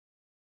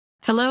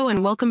Hello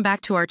and welcome back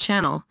to our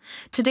channel.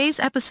 Today's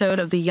episode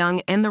of The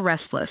Young and the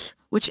Restless,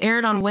 which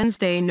aired on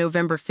Wednesday,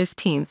 November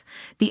 15th,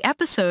 the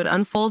episode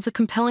unfolds a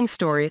compelling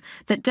story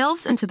that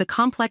delves into the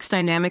complex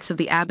dynamics of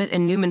the Abbott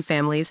and Newman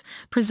families,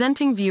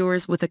 presenting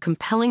viewers with a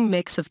compelling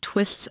mix of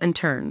twists and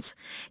turns.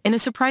 In a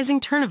surprising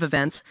turn of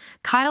events,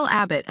 Kyle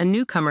Abbott, a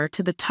newcomer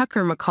to the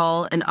Tucker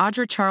McCall and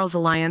Audra Charles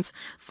alliance,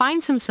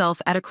 finds himself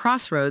at a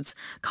crossroads,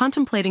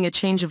 contemplating a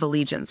change of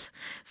allegiance.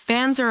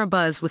 Fans are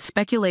abuzz with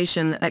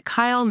speculation that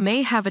Kyle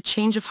may have a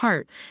change of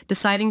heart,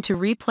 deciding to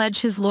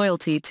repledge his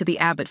loyalty to the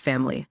Abbott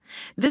family.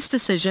 This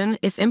decision,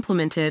 if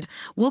implemented,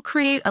 will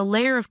create a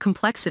layer of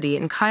complexity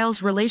in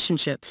Kyle's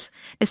relationships,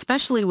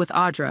 especially with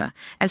Audra,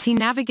 as he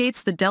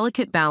navigates the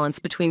delicate balance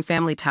between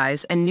family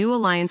ties and new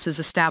alliances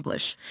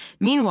established.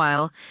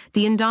 Meanwhile,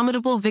 the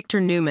indomitable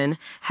Victor Newman,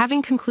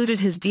 having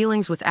concluded his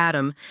dealings with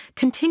Adam,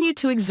 continued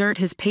to exert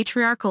his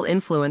patriarchal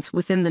influence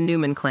within the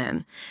Newman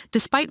clan.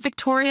 Despite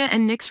Victoria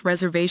and Nick's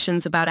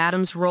reservations about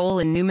Adam's role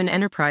in Newman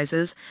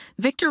Enterprises,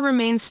 Victor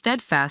remains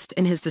steadfast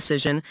in his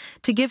decision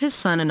to give his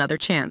son another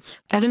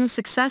chance. Adam's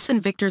success in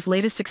Victor's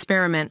latest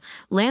experiment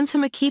lands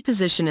him a key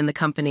position in the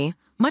company,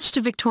 much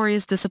to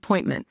Victoria's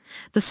disappointment.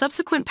 The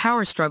subsequent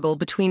power struggle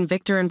between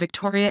Victor and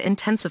Victoria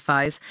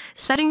intensifies,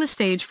 setting the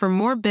stage for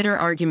more bitter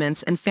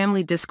arguments and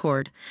family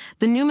discord.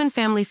 The Newman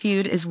family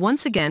feud is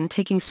once again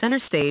taking center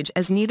stage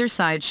as neither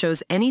side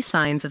shows any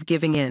signs of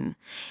giving in.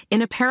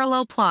 In a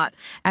parallel plot,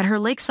 at her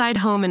lakeside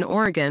home in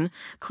Oregon,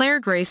 Claire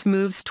Grace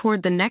moves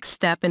toward the next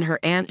step in her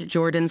Aunt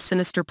Jordan's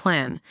sinister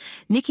plan.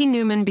 Nikki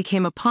Newman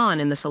became a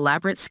pawn in this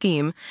elaborate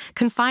scheme,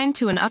 confined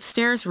to an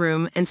upstairs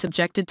room and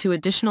subjected to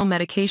additional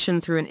medication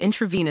through an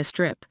intravenous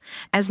drip.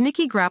 As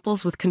Nikki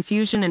grapples with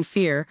confusion and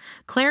fear,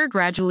 Claire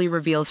gradually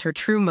reveals her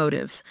true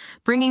motives,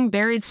 bringing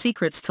buried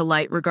secrets to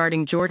light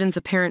regarding Jordan's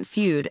apparent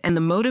feud and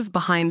the motive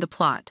behind the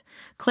plot.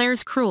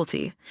 Claire's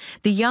cruelty.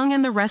 The Young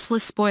and the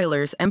Restless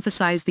spoilers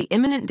emphasize the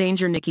imminent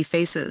danger Nikki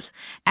faces,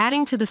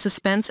 adding to the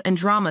suspense and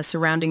drama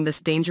surrounding this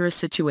dangerous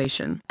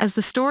situation. As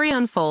the story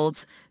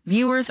unfolds,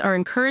 viewers are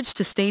encouraged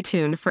to stay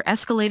tuned for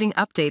escalating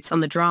updates on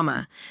the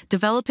drama,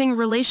 developing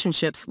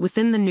relationships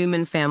within the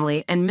Newman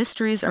family, and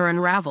mysteries are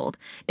unraveled,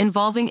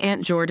 involving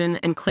Aunt Jordan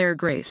and Claire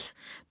Grace.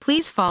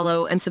 Please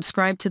follow and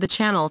subscribe to the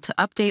channel to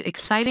update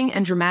exciting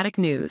and dramatic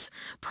news,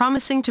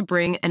 promising to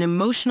bring an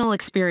emotional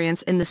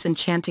experience in this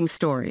enchanting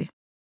story.